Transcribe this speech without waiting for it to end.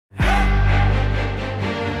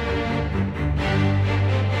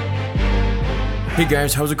Hey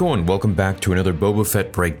guys, how's it going? Welcome back to another Boba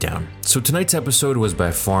Fett breakdown. So tonight's episode was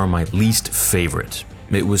by far my least favorite.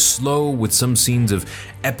 It was slow with some scenes of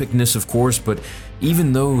epicness of course, but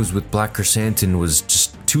even those with Black Chrysanthemum was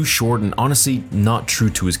just too short and honestly not true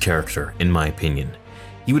to his character, in my opinion.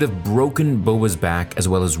 He would have broken Boba's back as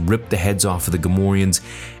well as ripped the heads off of the Gamorreans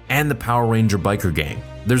and the Power Ranger biker gang.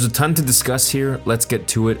 There's a ton to discuss here, let's get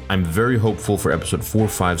to it. I'm very hopeful for episode 4,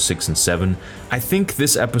 5, 6, and 7. I think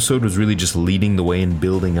this episode was really just leading the way in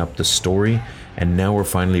building up the story, and now we're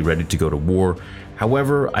finally ready to go to war.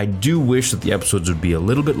 However, I do wish that the episodes would be a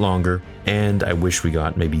little bit longer, and I wish we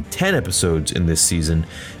got maybe 10 episodes in this season,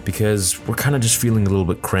 because we're kind of just feeling a little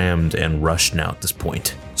bit crammed and rushed now at this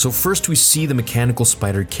point. So first we see the mechanical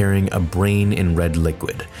spider carrying a brain in red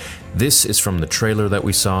liquid. This is from the trailer that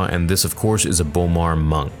we saw, and this of course is a Bomar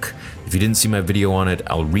monk. If you didn't see my video on it,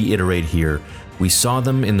 I'll reiterate here. We saw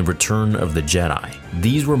them in the Return of the Jedi.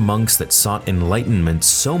 These were monks that sought enlightenment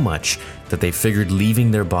so much that they figured leaving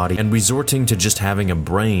their body and resorting to just having a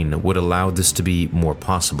brain would allow this to be more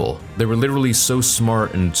possible. They were literally so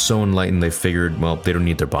smart and so enlightened they figured, well, they don't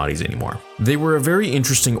need their bodies anymore. They were a very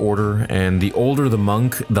interesting order, and the older the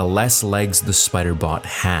monk, the less legs the spider bot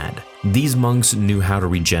had. These monks knew how to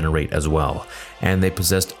regenerate as well, and they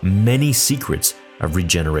possessed many secrets of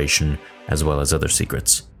regeneration as well as other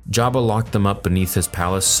secrets. Jabba locked them up beneath his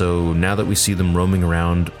palace, so now that we see them roaming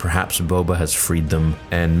around, perhaps Boba has freed them,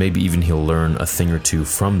 and maybe even he'll learn a thing or two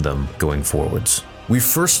from them going forwards. We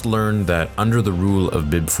first learned that under the rule of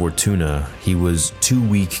Bib Fortuna, he was too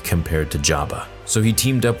weak compared to Jabba. So he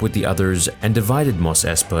teamed up with the others and divided Mos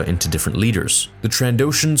Espa into different leaders. The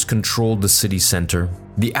Trandoshans controlled the city center,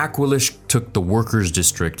 the Aqualish took the Workers'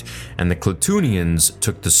 District, and the Klatooinians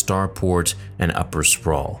took the Starport and Upper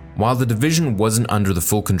Sprawl. While the division wasn't under the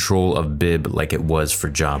full control of Bib like it was for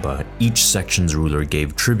Jabba, each section's ruler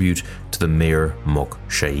gave tribute to the Mayor Mok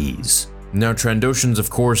Shaiz. Now Trandoshans, of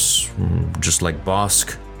course, just like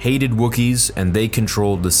Bosk, hated Wookiees, and they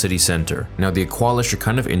controlled the city center. Now the Aqualish are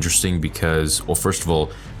kind of interesting because, well, first of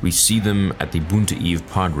all, we see them at the Boonta Eve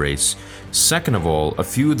pod race. Second of all, a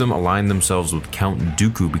few of them aligned themselves with Count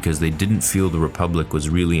Dooku because they didn't feel the Republic was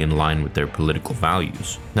really in line with their political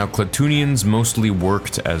values. Now Klatooinians mostly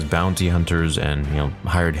worked as bounty hunters and,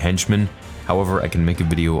 hired henchmen. However, I can make a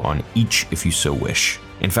video on each if you so wish.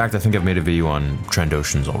 In fact, I think I've made a video on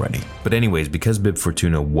Trandoshans already. But anyways, because Bib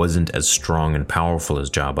Fortuna wasn't as strong and powerful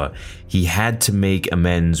as Jabba, he had to make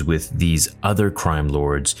amends with these other crime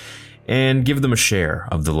lords and give them a share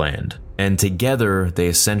of the land. And together, they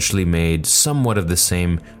essentially made somewhat of the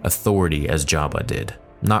same authority as Jabba did.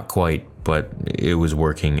 Not quite, but it was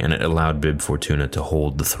working, and it allowed Bib Fortuna to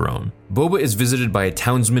hold the throne. Boba is visited by a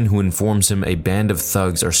townsman who informs him a band of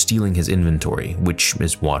thugs are stealing his inventory, which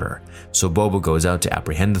is water. So Boba goes out to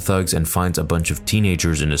apprehend the thugs and finds a bunch of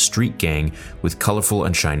teenagers in a street gang with colorful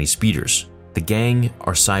and shiny speeders. The gang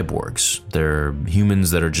are cyborgs. They're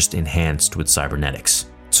humans that are just enhanced with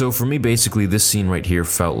cybernetics. So for me, basically, this scene right here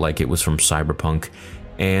felt like it was from Cyberpunk,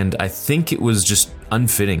 and I think it was just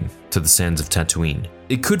unfitting to the sands of Tatooine.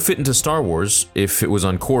 It could fit into Star Wars. If it was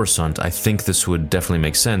on Coruscant, I think this would definitely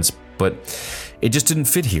make sense, but it just didn't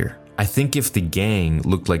fit here. I think if the gang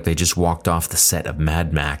looked like they just walked off the set of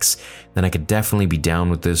Mad Max, then I could definitely be down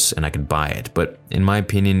with this and I could buy it. But in my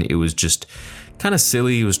opinion, it was just kind of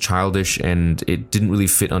silly, it was childish, and it didn't really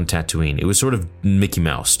fit on Tatooine. It was sort of Mickey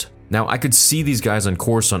Moused. Now, I could see these guys on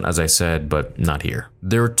Coruscant, as I said, but not here.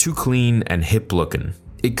 They're too clean and hip looking.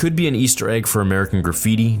 It could be an Easter egg for American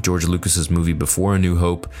Graffiti, George Lucas's movie before A New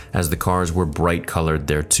Hope, as the cars were bright colored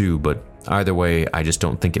there too, but either way, I just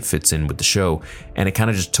don't think it fits in with the show, and it kind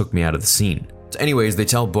of just took me out of the scene. So anyways, they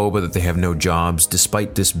tell Boba that they have no jobs,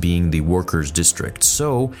 despite this being the Workers' District,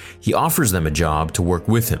 so he offers them a job to work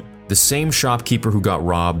with him. The same shopkeeper who got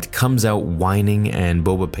robbed comes out whining, and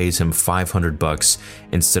Boba pays him $500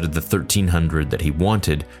 instead of the $1,300 that he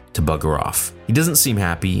wanted to bugger off. He doesn't seem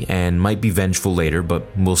happy and might be vengeful later, but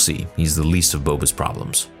we'll see. He's the least of Boba's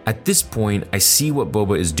problems. At this point, I see what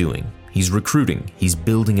Boba is doing. He's recruiting. He's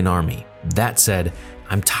building an army. That said,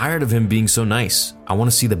 I'm tired of him being so nice. I want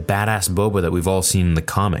to see the badass Boba that we've all seen in the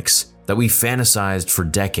comics, that we fantasized for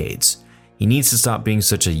decades. He needs to stop being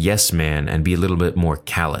such a yes man and be a little bit more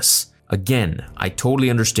callous. Again, I totally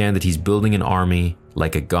understand that he's building an army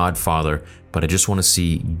like a godfather, but I just want to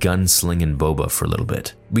see gunslinging Boba for a little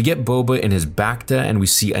bit. We get Boba in his Bacta, and we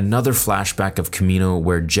see another flashback of Kamino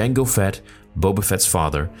where Jango Fett, Boba Fett's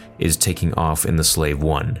father, is taking off in the Slave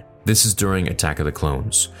One. This is during Attack of the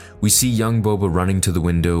Clones. We see young Boba running to the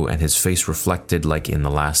window and his face reflected like in the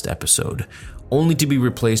last episode, only to be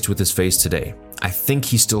replaced with his face today. I think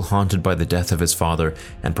he's still haunted by the death of his father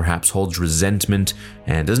and perhaps holds resentment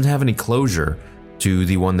and doesn't have any closure to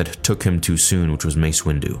the one that took him too soon, which was Mace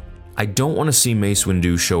Windu. I don't want to see Mace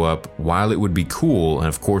Windu show up. While it would be cool, and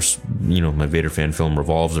of course, my Vader fan film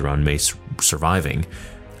revolves around Mace surviving,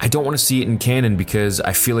 I don't want to see it in canon because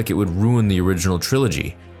I feel like it would ruin the original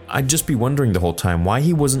trilogy. I'd just be wondering the whole time why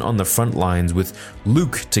he wasn't on the front lines with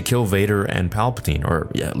Luke to kill Vader and Palpatine,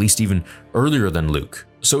 or at least even earlier than Luke.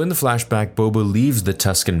 So in the flashback, Boba leaves the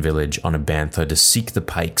Tusken village on a bantha to seek the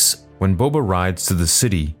Pikes. When Boba rides to the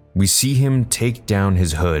city, we see him take down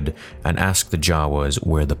his hood and ask the Jawas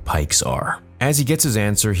where the Pikes are. As he gets his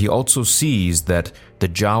answer, he also sees that the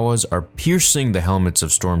Jawas are piercing the helmets of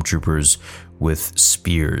stormtroopers with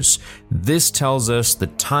spears. This tells us the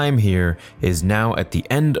time here is now at the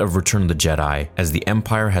end of Return of the Jedi, as the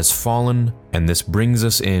Empire has fallen, and this brings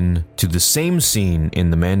us in to the same scene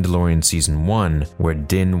in The Mandalorian Season 1, where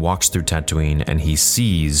Din walks through Tatooine and he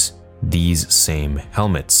sees these same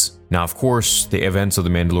helmets. Now, of course, the events of The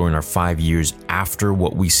Mandalorian are 5 years after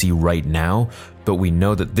what we see right now, but we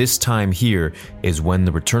know that this time here is when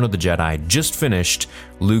the Return of the Jedi just finished.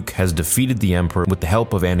 Luke has defeated the Emperor with the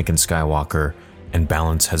help of Anakin Skywalker, and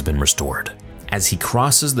balance has been restored. As he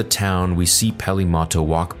crosses the town, we see Peli Motto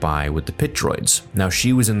walk by with the pit droids. Now,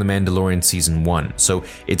 she was in The Mandalorian Season 1, so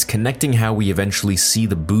it's connecting how we eventually see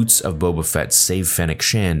the boots of Boba Fett save Fennec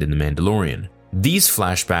Shand in The Mandalorian. These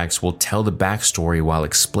flashbacks will tell the backstory while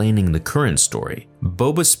explaining the current story.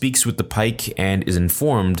 Boba speaks with the Pike and is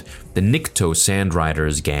informed the Nikto Sand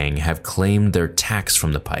Riders gang have claimed their tax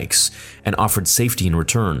from the Pikes and offered safety in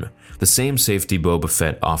return, the same safety Boba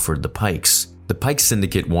Fett offered the Pikes. The Pike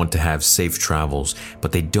Syndicate want to have safe travels,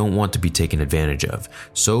 but they don't want to be taken advantage of,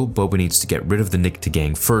 so Boba needs to get rid of the Nikto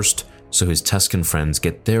gang first, so his Tusken friends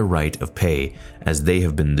get their right of pay, as they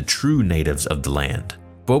have been the true natives of the land.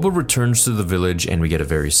 Boba returns to the village and we get a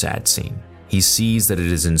very sad scene. He sees that it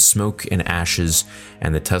is in smoke and ashes,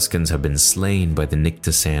 and the Tuskens have been slain by the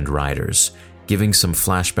Nikto Sand Riders, giving some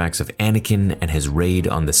flashbacks of Anakin and his raid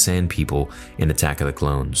on the Sand People in Attack of the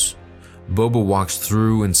Clones. Boba walks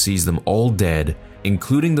through and sees them all dead,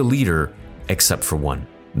 including the leader, except for one.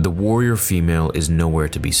 The warrior female is nowhere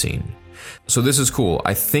to be seen. So this is cool.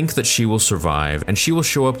 I think that she will survive, and she will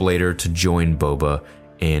show up later to join Boba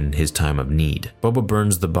in his time of need. Boba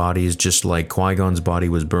burns the bodies just like Qui-Gon's body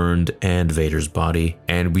was burned and Vader's body,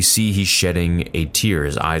 and we see he's shedding a tear.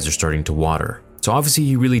 His eyes are starting to water. So obviously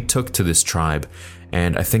he really took to this tribe,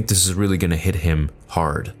 and I think this is really going to hit him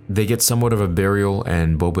hard. They get somewhat of a burial,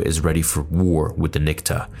 and Boba is ready for war with the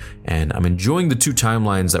Nikta. And I'm enjoying the two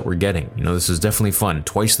timelines that we're getting. This is definitely fun.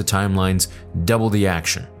 Twice the timelines, double the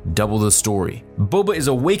action, double the story. Boba is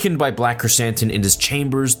awakened by Black Chrysanthemum in his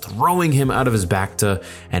chambers, throwing him out of his bacta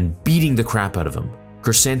and beating the crap out of him.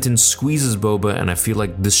 Chrysanthemum squeezes Boba, and I feel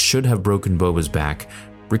like this should have broken Boba's back,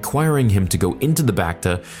 requiring him to go into the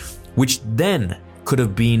bacta, which then could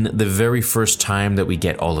have been the very first time that we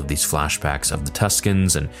get all of these flashbacks of the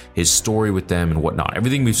Tuskens and his story with them and whatnot.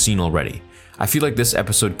 Everything we've seen already. I feel like this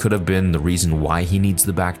episode could have been the reason why he needs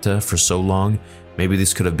the bacta for so long. Maybe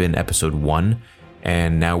this could have been episode 1,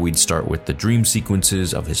 and now we'd start with the dream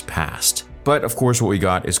sequences of his past. But of course what we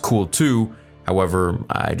got is cool too. However,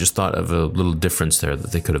 I just thought of a little difference there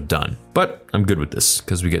that they could have done. But I'm good with this,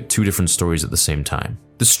 because we get two different stories at the same time.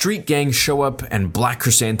 The street gang show up and Black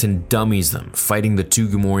Chrysanthemum dummies them, fighting the two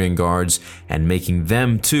Gamorrean guards and making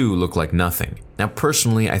them too look like nothing. Now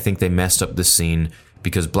personally, I think they messed up this scene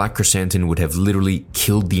because Black Chrysanthemum would have literally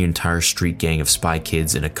killed the entire street gang of spy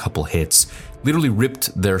kids in a couple hits, literally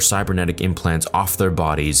ripped their cybernetic implants off their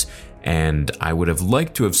bodies, and I would have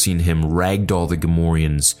liked to have seen him ragdoll the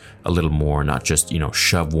Gamorreans a little more, not just,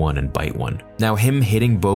 shove one and bite one. Now him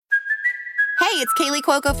hitting Boba. Hey, it's Kaylee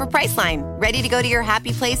Cuoco for Priceline. Ready to go to your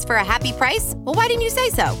happy place for a happy price? Well, why didn't you say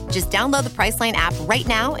so? Just download the Priceline app right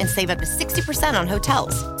now and save up to 60% on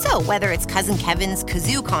hotels. So whether it's Cousin Kevin's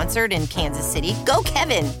Kazoo Concert in Kansas City, go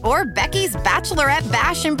Kevin, or Becky's Bachelorette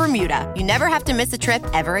Bash in Bermuda, you never have to miss a trip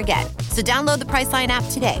ever again. So download the Priceline app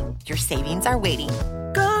today. Your savings are waiting.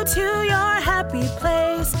 Go to your happy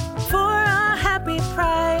place for a happy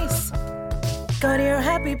price. Go to your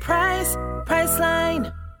happy price,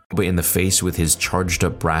 Priceline. Boba in the face with his charged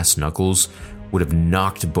up brass knuckles would have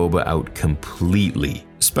knocked Boba out completely,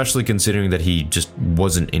 especially considering that he just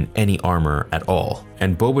wasn't in any armor at all.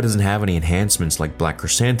 And Boba doesn't have any enhancements like Black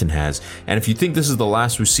Chrysanthemum has, and if you think this is the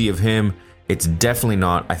last we see of him, it's definitely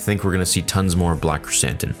not. I think we're going to see tons more of Black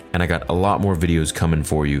Chrysanthemum, and I got a lot more videos coming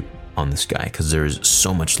for you on this guy because there's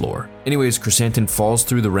so much lore. Anyways, Chrysanthemum falls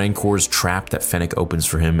through the Rancor's trap that Fennec opens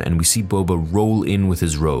for him, and we see Boba roll in with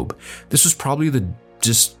his robe. This was probably the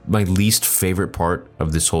just my least favorite part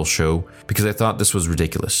of this whole show because I thought this was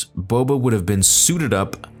ridiculous. Boba would have been suited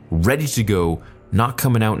up, ready to go, not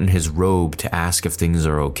coming out in his robe to ask if things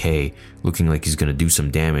are okay, looking like he's going to do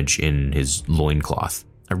some damage in his loincloth.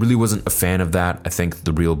 I really wasn't a fan of that. I think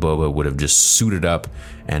the real Boba would have just suited up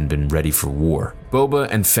and been ready for war. Boba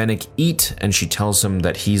and Fennec eat, and she tells him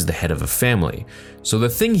that he's the head of a family. So the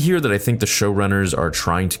thing here that I think the showrunners are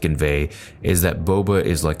trying to convey is that Boba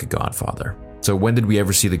is like a godfather. So when did we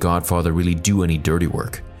ever see the godfather really do any dirty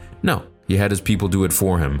work? No, he had his people do it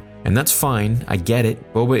for him. And that's fine, I get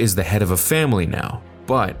it. Boba is the head of a family now.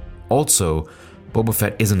 But also, Boba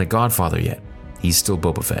Fett isn't a godfather yet. He's still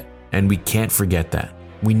Boba Fett. And we can't forget that.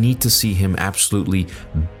 We need to see him absolutely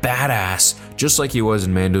badass, just like he was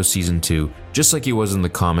in Mando Season 2, just like he was in the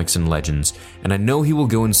comics and Legends. And I know he will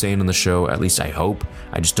go insane on the show, at least I hope.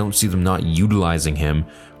 I just don't see them not utilizing him.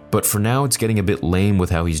 But for now, it's getting a bit lame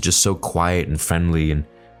with how he's just so quiet and friendly and,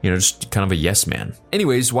 just kind of a yes man.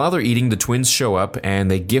 Anyways, while they're eating, the twins show up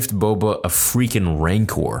and they gift Boba a freaking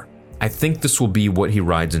Rancor. I think this will be what he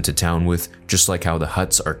rides into town with, just like how the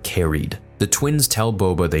Hutts are carried. The twins tell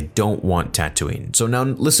Boba they don't want Tatooine. So now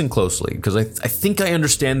listen closely, because I think I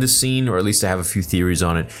understand this scene, or at least I have a few theories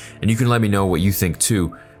on it, and you can let me know what you think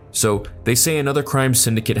too. So they say another crime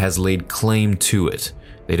syndicate has laid claim to it.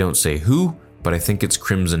 They don't say who, but I think it's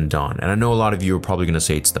Crimson Dawn. And I know a lot of you are probably going to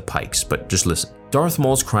say it's the Pikes, but just listen. Darth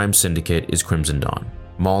Maul's crime syndicate is Crimson Dawn.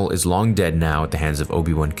 Maul is long dead now at the hands of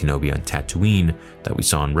Obi-Wan Kenobi on Tatooine that we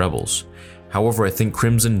saw in Rebels. However, I think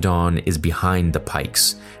Crimson Dawn is behind the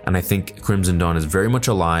Pikes, and I think Crimson Dawn is very much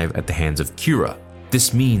alive at the hands of Qi'ra.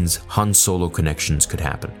 This means Han Solo connections could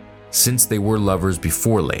happen, since they were lovers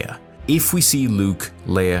before Leia. If we see Luke,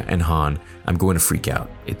 Leia, and Han, I'm going to freak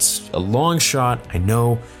out. It's a long shot, I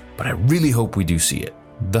know, but I really hope we do see it.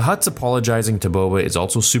 The Hutts apologizing to Boba is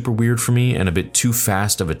also super weird for me and a bit too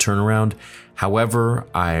fast of a turnaround. However,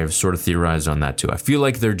 I've sort of theorized on that too. I feel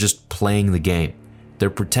like they're just playing the game.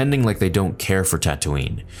 They're pretending like they don't care for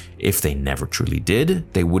Tatooine. If they never truly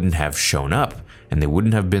did, they wouldn't have shown up, and they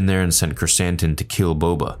wouldn't have been there and sent Chrysanthemum to kill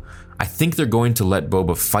Boba. I think they're going to let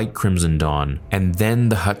Boba fight Crimson Dawn, and then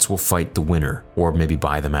the Hutts will fight the winner, or maybe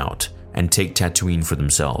buy them out, and take Tatooine for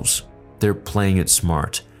themselves. They're playing it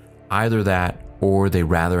smart. Either that, or they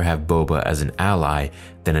rather have Boba as an ally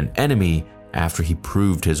than an enemy after he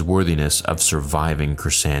proved his worthiness of surviving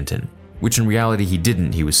Chrysanthemum. Which in reality he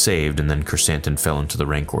didn't, he was saved, and then Chrysanthemum fell into the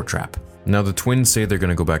Rancor trap. Now the twins say they're going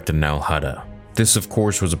to go back to Nal Hutta. This of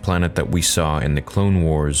course was a planet that we saw in the Clone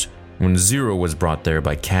Wars when Zero was brought there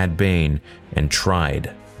by Cad Bane and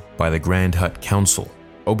tried by the Grand Hutt Council.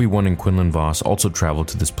 Obi-Wan and Quinlan Vos also traveled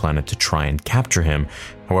to this planet to try and capture him,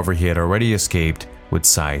 however he had already escaped with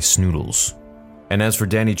Sai Snoodles. And as for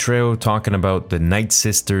Danny Trejo talking about the Night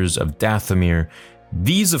Sisters of Dathomir,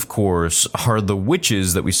 these, of course, are the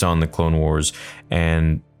witches that we saw in the Clone Wars,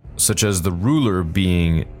 and such as the ruler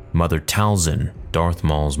being Mother Talzin, Darth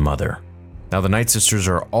Maul's mother. Now, the Night Sisters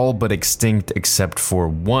are all but extinct except for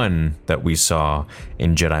one that we saw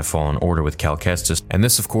in Jedi Fallen Order with Cal Kestis, and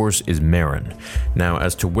this, of course, is Merrin. Now,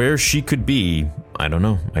 as to where she could be, I don't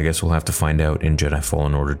know. I guess we'll have to find out in Jedi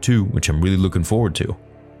Fallen Order 2, which I'm really looking forward to.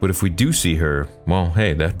 But if we do see her, well,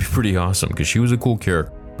 hey, that'd be pretty awesome, because she was a cool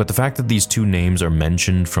character. But the fact that these two names are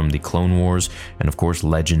mentioned from the Clone Wars and of course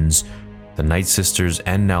Legends, the Night Sisters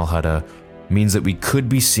and Nal Hutta, means that we could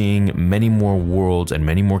be seeing many more worlds and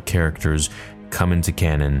many more characters come into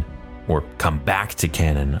canon, or come back to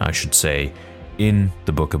canon, I should say, in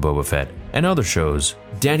the Book of Boba Fett and other shows.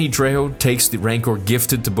 Danny Trejo takes the Rancor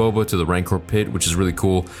gifted to Boba to the Rancor pit, which is really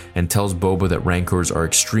cool, and tells Boba that Rancors are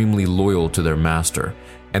extremely loyal to their master,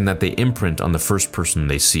 and that they imprint on the first person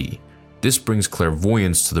they see. This brings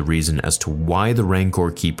clairvoyance to the reason as to why the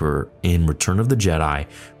Rancor Keeper in Return of the Jedi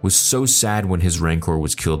was so sad when his Rancor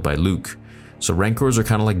was killed by Luke. So Rancors are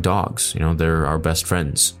kind of like dogs, they're our best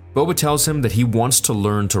friends. Boba tells him that he wants to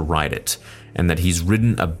learn to ride it, and that he's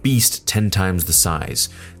ridden a beast 10 times the size.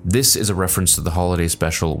 This is a reference to the holiday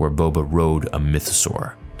special where Boba rode a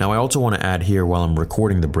mythosaur. Now I also want to add here while I'm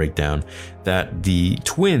recording the breakdown that the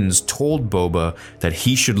twins told Boba that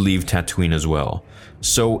he should leave Tatooine as well.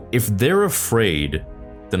 So if they're afraid,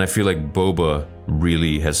 then I feel like Boba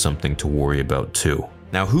really has something to worry about too.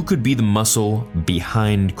 Now who could be the muscle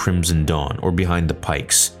behind Crimson Dawn or behind the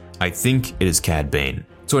Pikes? I think it is Cad Bane.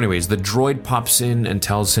 So anyways, the droid pops in and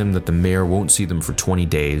tells him that the mayor won't see them for 20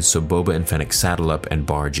 days, so Boba and Fennec saddle up and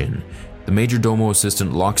barge in. The Major Domo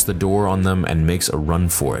assistant locks the door on them and makes a run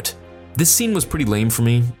for it. This scene was pretty lame for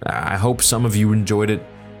me. I hope some of you enjoyed it.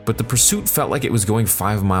 But the pursuit felt like it was going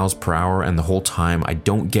 5 miles per hour, and the whole time I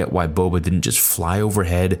don't get why Boba didn't just fly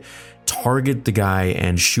overhead, target the guy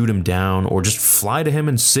and shoot him down, or just fly to him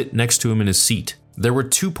and sit next to him in his seat. There were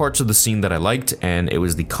 2 parts of the scene that I liked, and it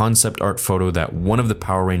was the concept art photo that one of the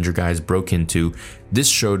Power Ranger guys broke into. This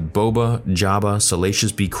showed Boba, Jabba,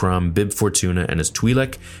 Salacious B. Crumb, Bib Fortuna and his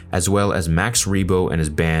Twi'lek, as well as Max Rebo and his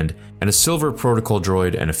band, and a Silver Protocol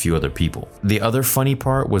droid and a few other people. The other funny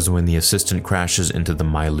part was when the assistant crashes into the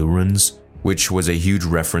Mylurans, which was a huge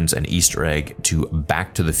reference and Easter egg to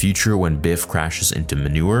Back to the Future when Biff crashes into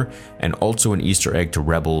Manure, and also an Easter egg to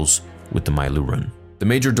Rebels with the Myluran. The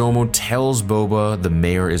Major Domo tells Boba the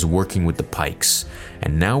mayor is working with the Pikes,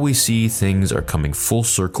 and now we see things are coming full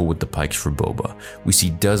circle with the Pikes for Boba. We see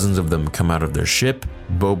dozens of them come out of their ship,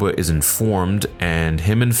 Boba is informed, and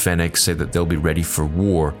him and Fennec say that they'll be ready for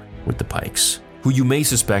war with the Pikes, who you may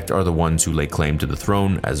suspect are the ones who lay claim to the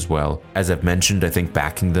throne as well. As I've mentioned, I think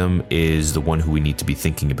backing them is the one who we need to be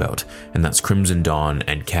thinking about, and that's Crimson Dawn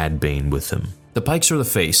and Cad Bane with them. The Pikes are the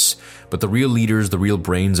face, but the real leaders, the real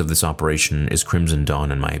brains of this operation is Crimson Dawn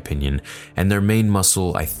in my opinion, and their main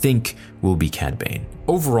muscle, I think, will be Cad Bane.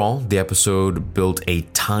 Overall, the episode built a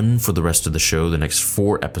ton for the rest of the show. The next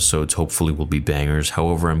 4 episodes hopefully will be bangers.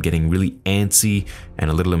 However, I'm getting really antsy and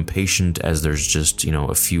a little impatient as there's just,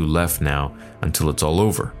 a few left now until it's all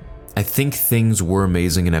over. I think things were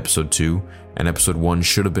amazing in episode 2, and episode 1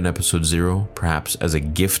 should have been episode 0, perhaps as a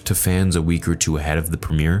gift to fans a week or 2 ahead of the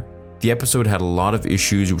premiere. The episode had a lot of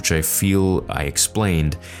issues which I feel I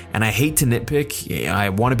explained, and I hate to nitpick. I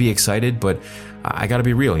want to be excited, but I gotta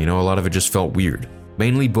be real, a lot of it just felt weird.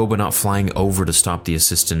 Mainly Boba not flying over to stop the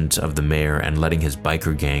assistant of the mayor and letting his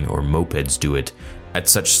biker gang or mopeds do it at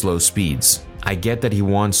such slow speeds. I get that he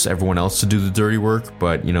wants everyone else to do the dirty work,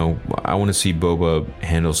 but I want to see Boba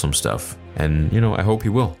handle some stuff, and I hope he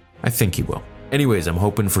will. I think he will. Anyways, I'm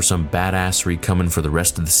hoping for some badassery coming for the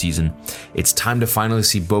rest of the season. It's time to finally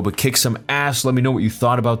see Boba kick some ass. Let me know what you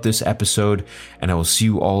thought about this episode, and I will see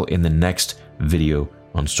you all in the next video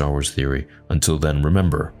on Star Wars Theory. Until then,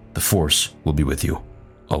 remember, the Force will be with you,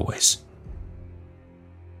 always.